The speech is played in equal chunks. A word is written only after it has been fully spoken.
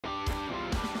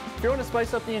If you want to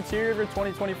spice up the interior of your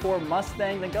 2024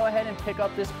 Mustang, then go ahead and pick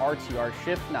up this RTR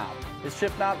shift knob. This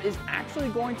shift knob is actually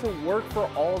going to work for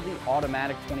all of the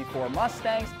automatic 24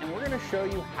 Mustangs, and we're going to show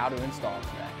you how to install it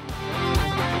today.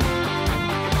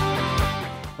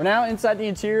 We're now inside the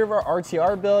interior of our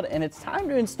RTR build, and it's time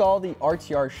to install the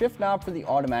RTR shift knob for the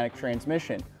automatic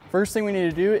transmission. First thing we need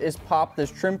to do is pop this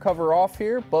trim cover off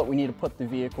here, but we need to put the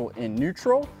vehicle in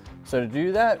neutral. So to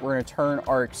do that, we're going to turn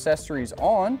our accessories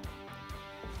on.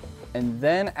 And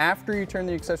then after you turn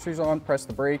the accessories on, press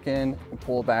the brake in and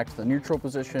pull it back to the neutral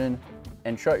position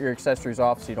and shut your accessories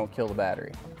off so you don't kill the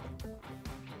battery.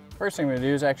 First thing I'm going to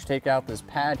do is actually take out this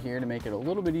pad here to make it a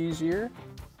little bit easier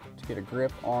to get a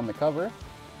grip on the cover.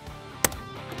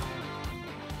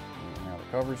 Now the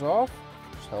cover's off,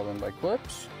 just held in by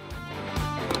clips.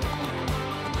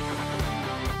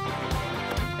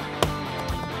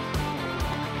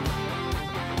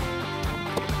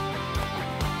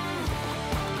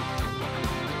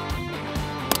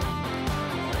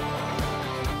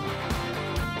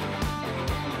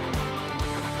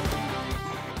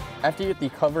 After you get the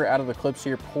cover out of the clips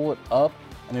here, pull it up,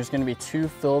 and there's going to be 2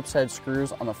 Phillips head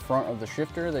screws on the front of the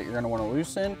shifter that you're going to want to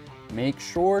loosen. Make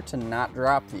sure to not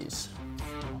drop these.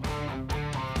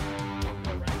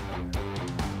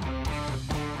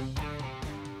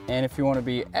 And if you want to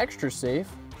be extra safe,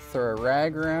 throw a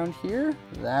rag around here.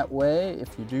 That way, if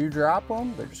you do drop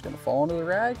them, they're just going to fall into the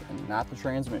rag and not the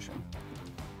transmission.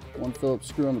 1 Phillips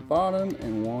screw on the bottom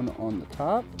and 1 on the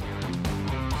top.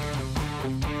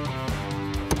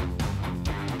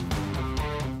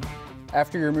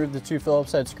 After you remove the 2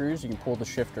 Phillips head screws, you can pull the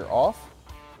shifter off.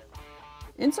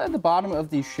 Inside the bottom of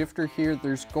the shifter here,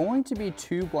 there's going to be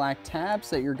 2 black tabs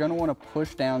that you're going to want to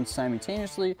push down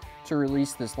simultaneously to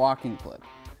release this locking clip.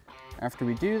 After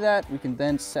we do that, we can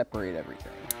then separate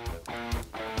everything.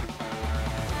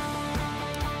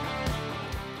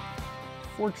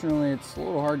 Fortunately, it's a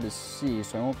little hard to see,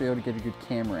 so I won't be able to get a good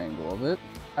camera angle of it.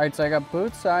 All right, so I got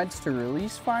both sides to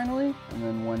release finally, and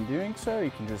then when doing so,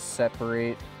 you can just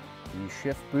separate the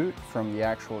shift boot from the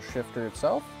actual shifter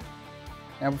itself.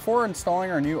 Now before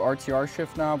installing our new RTR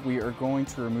shift knob, we are going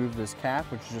to remove this cap,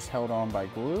 which is just held on by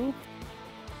glue.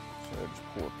 So just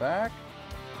pull it back.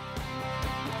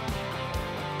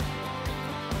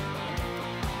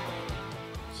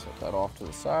 Set that off to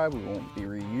the side, we won't be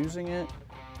reusing it.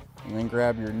 And then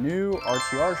grab your new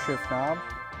RTR shift knob,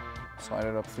 slide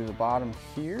it up through the bottom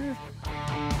here.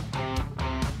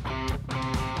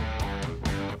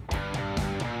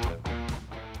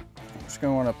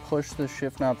 Going to want to push the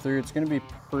shift knob through. It's going to be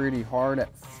pretty hard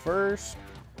at first.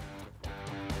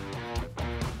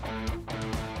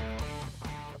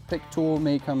 A pick tool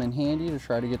may come in handy to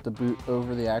try to get the boot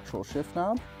over the actual shift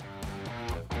knob.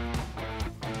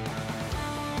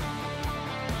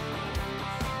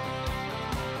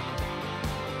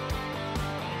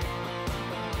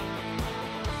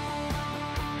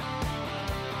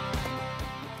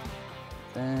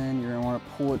 Then you're going to want to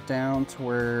pull it down to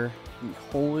where the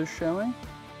hole is showing.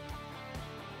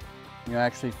 You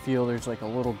actually feel there's like a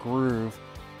little groove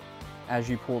as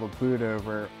you pull the boot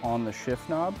over on the shift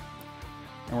knob.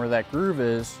 And where that groove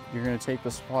is, you're going to take the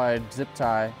supplied zip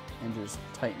tie and just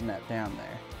tighten that down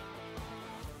there.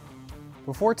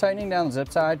 Before tightening down the zip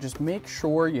tie, just make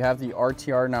sure you have the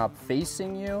RTR knob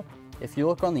facing you. If you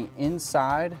look on the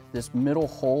inside, this middle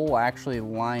hole will actually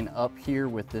line up here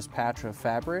with this patch of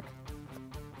fabric.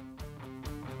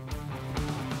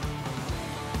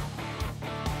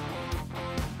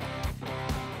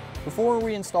 Before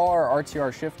we install our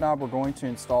RTR shift knob, we're going to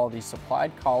install the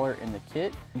supplied collar in the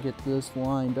kit. Get this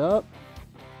lined up.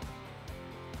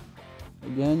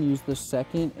 Again, use the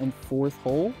 2nd and 4th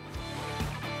hole.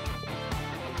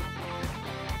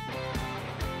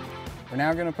 We're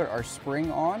now going to put our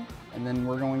spring on, and then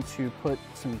we're going to put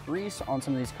some grease on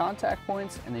some of these contact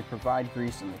points, and they provide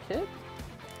grease in the kit.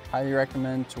 Highly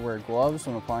recommend to wear gloves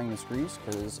when applying this grease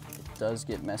because it does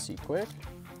get messy quick.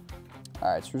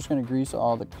 All right, so we're just gonna grease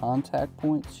all the contact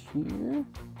points here.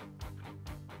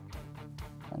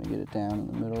 Trying to get it down in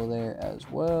the middle there as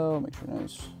well. Make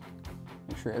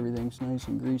sure everything's nice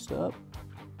and greased up.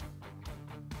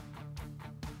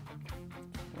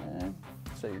 Okay,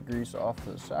 set your grease off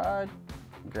to the side.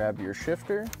 Grab your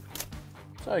shifter.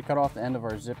 So I cut off the end of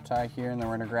our zip tie here, and then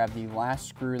we're gonna grab the last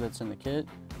screw that's in the kit,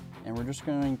 and we're just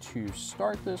going to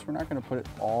start this. We're not gonna put it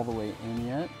all the way in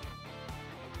yet.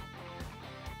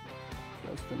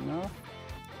 Just enough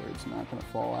where it's not going to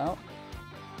fall out.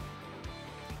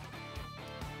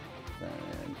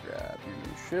 Then grab your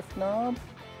new shift knob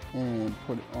and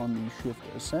put it on the shift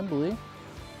assembly.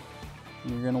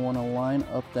 You're going to want to line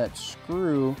up that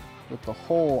screw with the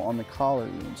hole on the collar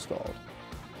you installed.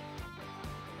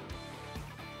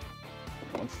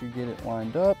 Once you get it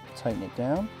lined up, tighten it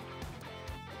down.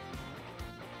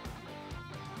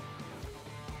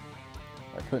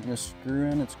 By putting this screw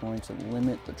in, it's going to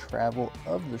limit the travel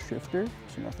of the shifter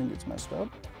so nothing gets messed up.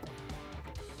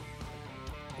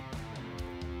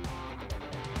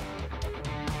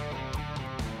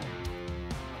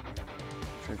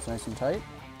 Make sure it's nice and tight.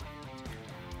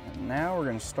 And now we're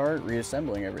going to start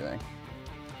reassembling everything.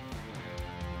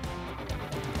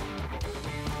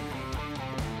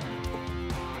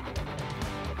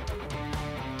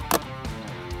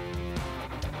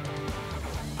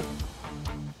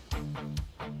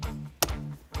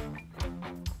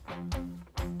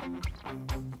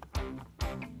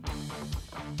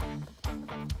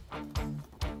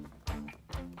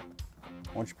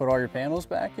 Once you put all your panels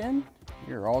back in,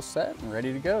 you're all set and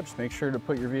ready to go. Just make sure to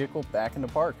put your vehicle back into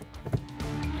park.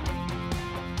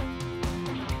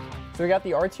 So we got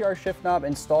the RTR shift knob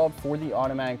installed for the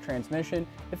automatic transmission.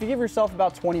 If you give yourself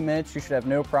about 20 minutes, you should have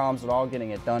no problems at all getting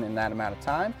it done in that amount of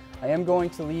time. I am going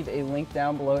to leave a link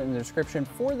down below in the description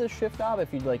for this shift knob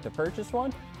if you'd like to purchase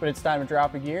one, but it's time to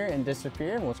drop a gear and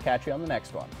disappear, and we'll catch you on the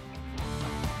next one.